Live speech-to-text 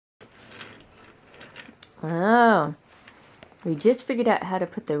Oh, we just figured out how to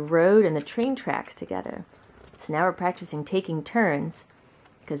put the road and the train tracks together. So now we're practicing taking turns,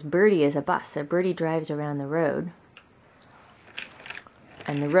 because Birdie is a bus, so Birdie drives around the road,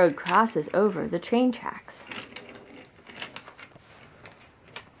 and the road crosses over the train tracks.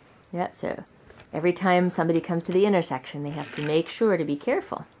 Yep, so every time somebody comes to the intersection, they have to make sure to be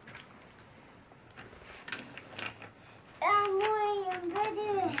careful. I'm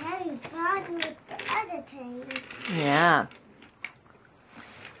really having fun with the other trains. Yeah.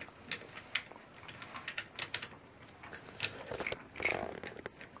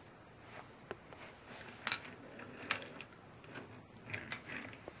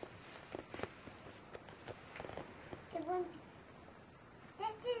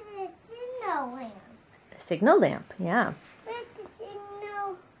 This is a signal lamp. A signal lamp, yeah. Where's the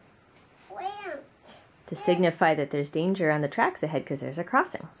signal lamp? To signify that there's danger on the tracks ahead because there's a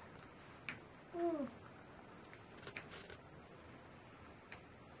crossing.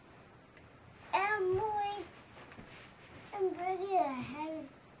 I'm really having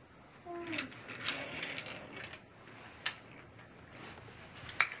fun.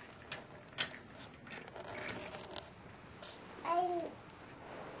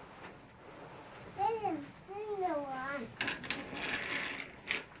 There's a signal on.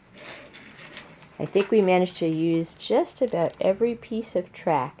 I think we managed to use just about every piece of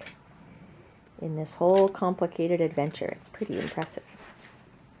track in this whole complicated adventure. It's pretty impressive.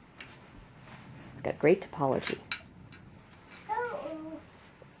 It's got great topology.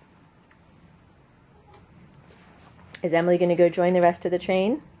 Is Emily going to go join the rest of the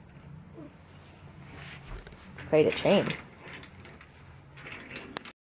train? It's quite a train.